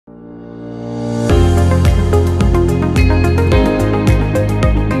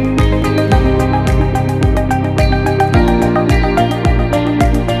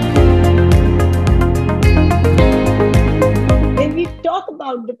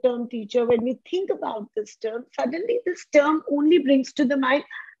term teacher, when we think about this term, suddenly this term only brings to the mind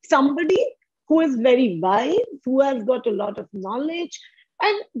somebody who is very wise, who has got a lot of knowledge.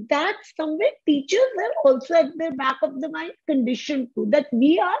 And that somewhere teachers are also at the back of the mind conditioned to, that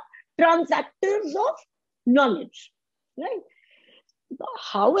we are transactors of knowledge, right?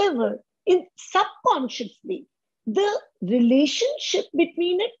 However, in subconsciously, the relationship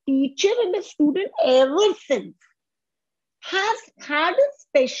between a teacher and a student ever since has had a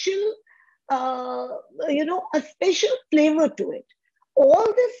special, a special flavor to it. All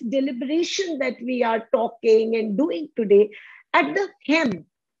this deliberation that we are talking and doing today, at the hem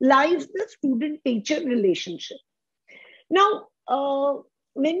lies the student-teacher relationship. Now,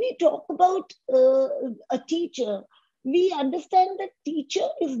 when we talk about a teacher, we understand that teacher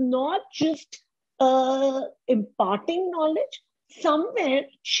is not just imparting knowledge. Somewhere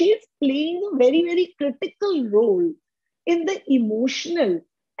she is playing a very, very critical role in the emotional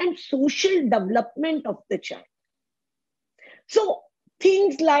and social development of the child. So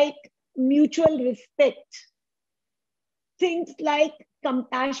things like mutual respect, things like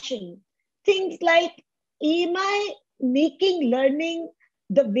compassion, things like, am I making learning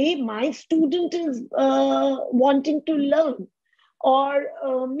the way my student is wanting to learn?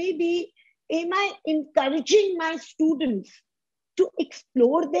 Or maybe, am I encouraging my students to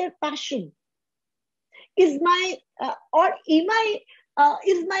explore their passion? Is my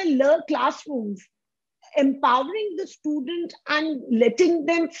classrooms empowering the student and letting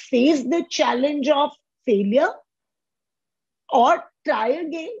them face the challenge of failure or try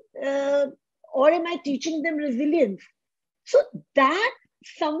again? Or am I teaching them resilience? So that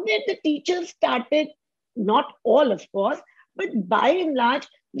somewhere the teachers started, not all of course, but by and large,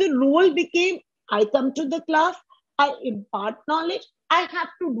 the role became, I come to the class, I impart knowledge, I have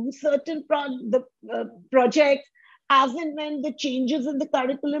to do certain projects. As and when the changes in the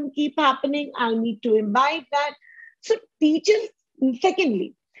curriculum keep happening, I need to imbibe that. So teachers,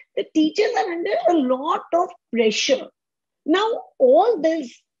 secondly, the teachers are under a lot of pressure. Now, all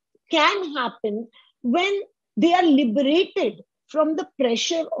this can happen when they are liberated from the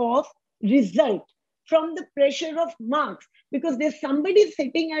pressure of result, from the pressure of marks, because there's somebody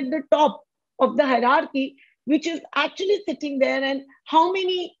sitting at the top of the hierarchy, which is actually sitting there, and how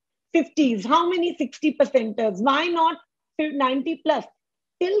many 50s, how many 60 percenters, why not 90 plus?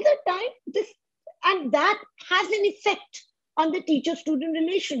 Till the time this, and that has an effect on the teacher-student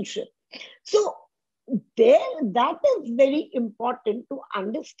relationship. So that is very important to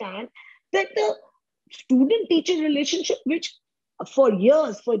understand, that the student-teacher relationship, which for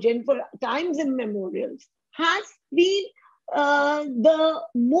years, for times immemorials, has been the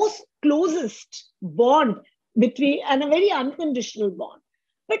most closest bond between, and a very unconditional bond.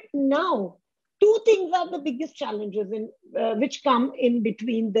 But now, two things are the biggest challenges which come in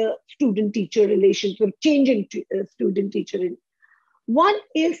between the student-teacher relationship, changing student-teacher. One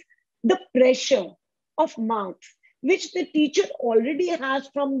is the pressure of marks, which the teacher already has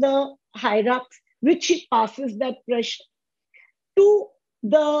from the hierarchs, which she passes that pressure to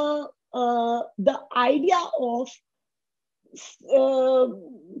the idea of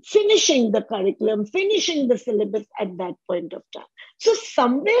finishing the curriculum, finishing the syllabus at that point of time. So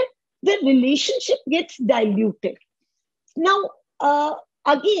somewhere the relationship gets diluted. Now,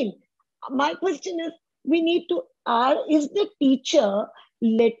 again, my question is, we need to is the teacher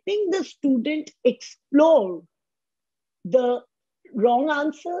letting the student explore the wrong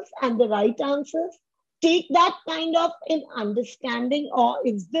answers and the right answers? Take that kind of an understanding, or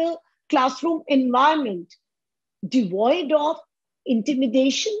is the classroom environment devoid of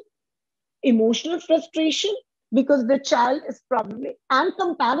intimidation, emotional frustration, because the child is probably, and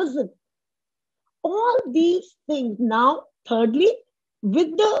comparison? All these things. Now, thirdly,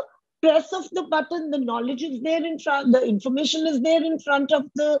 with the press of the button, the knowledge is there in front, the information is there in front of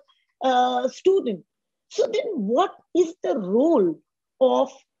the student. So then what is the role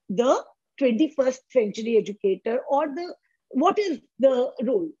of the 21st century educator, or what is the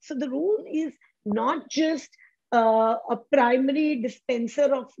role? So the role is not just a primary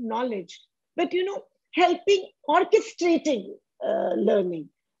dispenser of knowledge, but, helping, orchestrating learning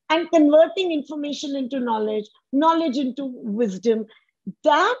and converting information into knowledge, knowledge into wisdom.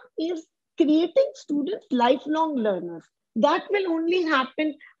 That is creating students lifelong learners. That will only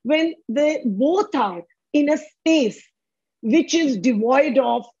happen when they both are in a space which is devoid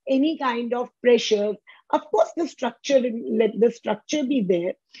of any kind of pressure. Of course, the structure, let the structure be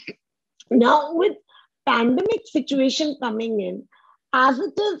there. Now, with pandemic situation coming in, as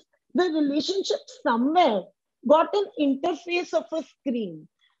it is, the relationship somewhere got an interface of a screen.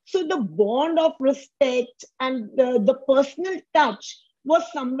 So the bond of respect and the personal touch was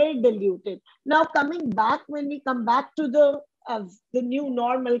somewhere diluted. Now, coming back, when we come back to the new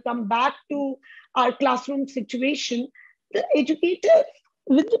normal, come back to our classroom situation, the educators,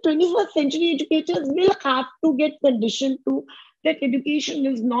 with the 21st century educators, will have to get conditioned to that education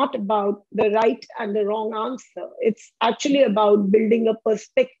is not about the right and the wrong answer. It's actually about building a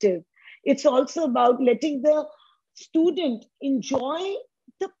perspective. It's also about letting the student enjoy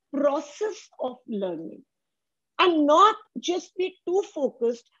the process of learning and not just be too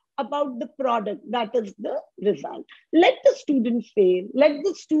focused about the product, that is the result. Let the student fail. Let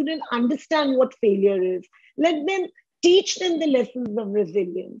the student understand what failure is. Let them teach them the lessons of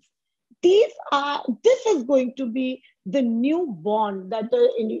resilience. This is going to be the new bond that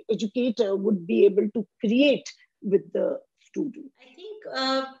the educator would be able to create with the student. I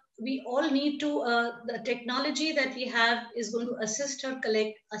think we all need to, the technology that we have is going to assist her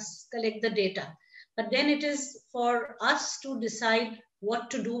collect the data. But then it is for us to decide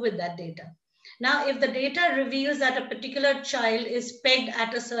what to do with that data. Now, if the data reveals that a particular child is pegged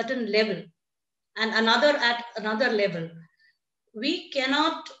at a certain level and another at another level, we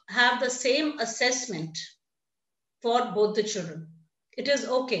cannot have the same assessment for both the children. It is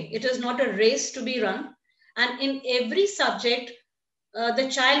okay. It is not a race to be run. And in every subject, the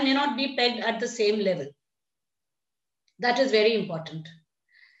child may not be pegged at the same level. That is very important.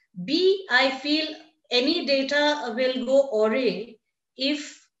 B, I feel any data will go awry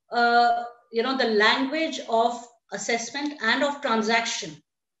if the language of assessment and of transaction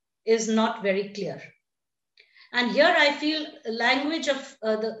is not very clear. And here I feel language of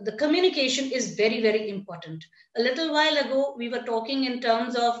the communication is very, very important. A little while ago, we were talking in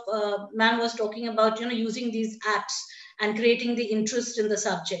terms of, ma'am was talking about, using these apps and creating the interest in the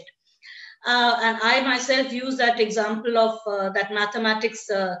subject. And I myself use that example of that mathematics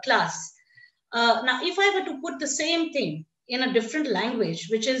class. Now, if I were to put the same thing in a different language,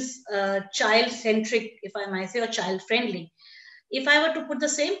 which is child-centric, if I might say, or child-friendly, if I were to put the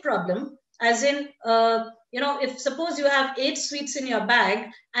same problem, as in, if suppose you have 8 sweets in your bag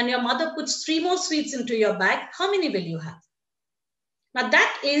and your mother puts 3 more sweets into your bag, how many will you have? Now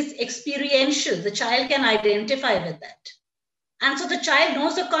that is experiential. The child can identify with that. And so the child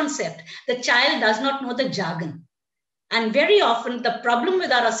knows the concept. The child does not know the jargon. And very often the problem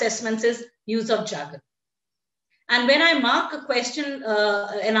with our assessments is use of jargon. And when I mark a question,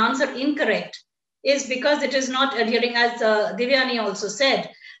 an answer incorrect, is because it is not adhering, as Divyani also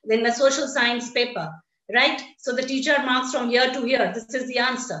said, in the social science paper, right? So the teacher marks from here to here, this is the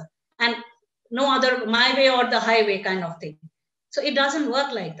answer, and no other, my way or the highway kind of thing. So it doesn't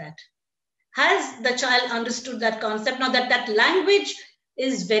work like that. Has the child understood that concept? Now that language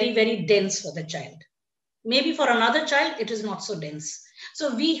is very, very dense for the child. Maybe for another child, it is not so dense.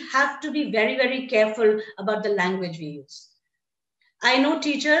 So we have to be very, very careful about the language we use. I know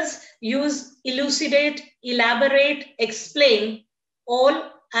teachers use elucidate, elaborate, explain,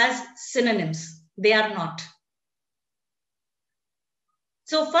 all as synonyms. They are not.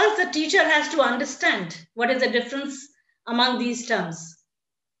 So first the teacher has to understand what is the difference among these terms.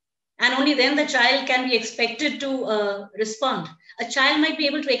 And only then the child can be expected to respond. A child might be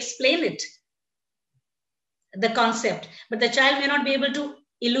able to explain it, the concept, but the child may not be able to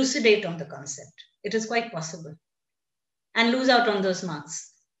elucidate on the concept. It is quite possible, and lose out on those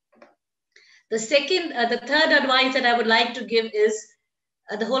marks. The third advice that I would like to give is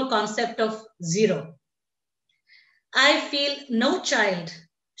the whole concept of zero. I feel no child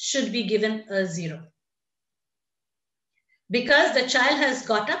should be given a zero, because the child has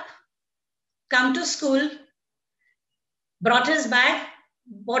got up, come to school, brought his bag,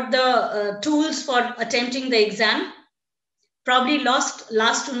 bought the tools for attempting the exam, probably lost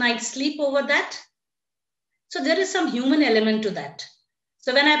last 2 nights sleep over that. So there is some human element to that.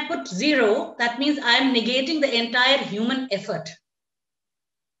 So when I put zero, that means I am negating the entire human effort.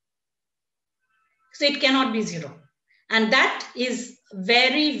 So it cannot be zero. And that is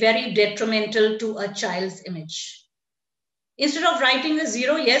very, very detrimental to a child's image. Instead of writing a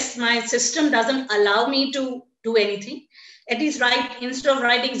zero, yes, my system doesn't allow me to do anything. At least instead of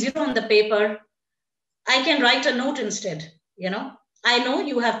writing zero on the paper, I can write a note instead. I know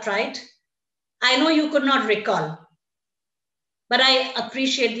you have tried. I know you could not recall, but I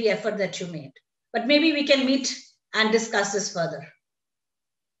appreciate the effort that you made. But maybe we can meet and discuss this further.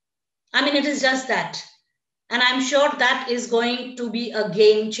 I mean, it is just that. And I'm sure that is going to be a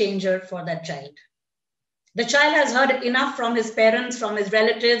game changer for that child. The child has heard enough from his parents, from his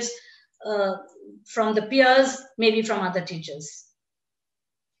relatives, from the peers, maybe from other teachers.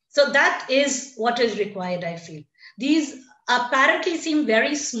 So that is what is required, I feel. These apparently seem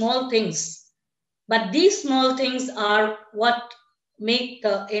very small things, but these small things are what make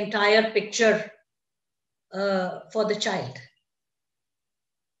the entire picture for the child.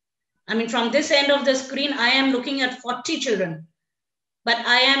 I mean, from this end of the screen, I am looking at 40 children, but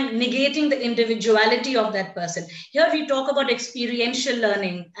I am negating the individuality of that person. Here we talk about experiential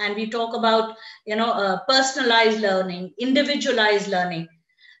learning, and we talk about, personalized learning, individualized learning.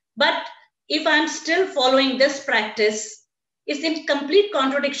 But if I'm still following this practice, it's in complete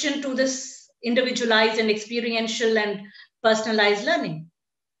contradiction to this individualized and experiential and personalized learning.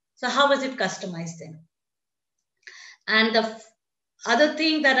 So how is it customized then? And the other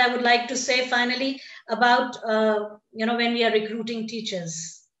thing that I would like to say finally about, when we are recruiting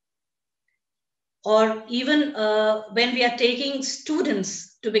teachers, or even when we are taking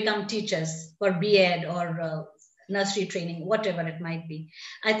students to become teachers for B.Ed or nursery training, whatever it might be,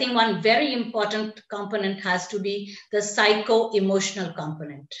 I think one very important component has to be the psycho-emotional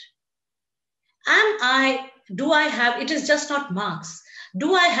component. It is just not marks.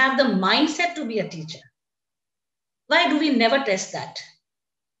 Do I have the mindset to be a teacher? Why do we never test that?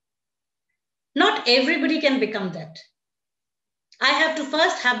 Not everybody can become that. I have to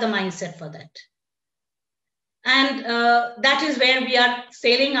first have the mindset for that. And that is where we are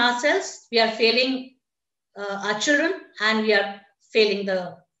failing ourselves. We are failing our children, and we are failing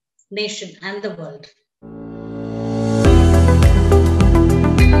the nation and the world.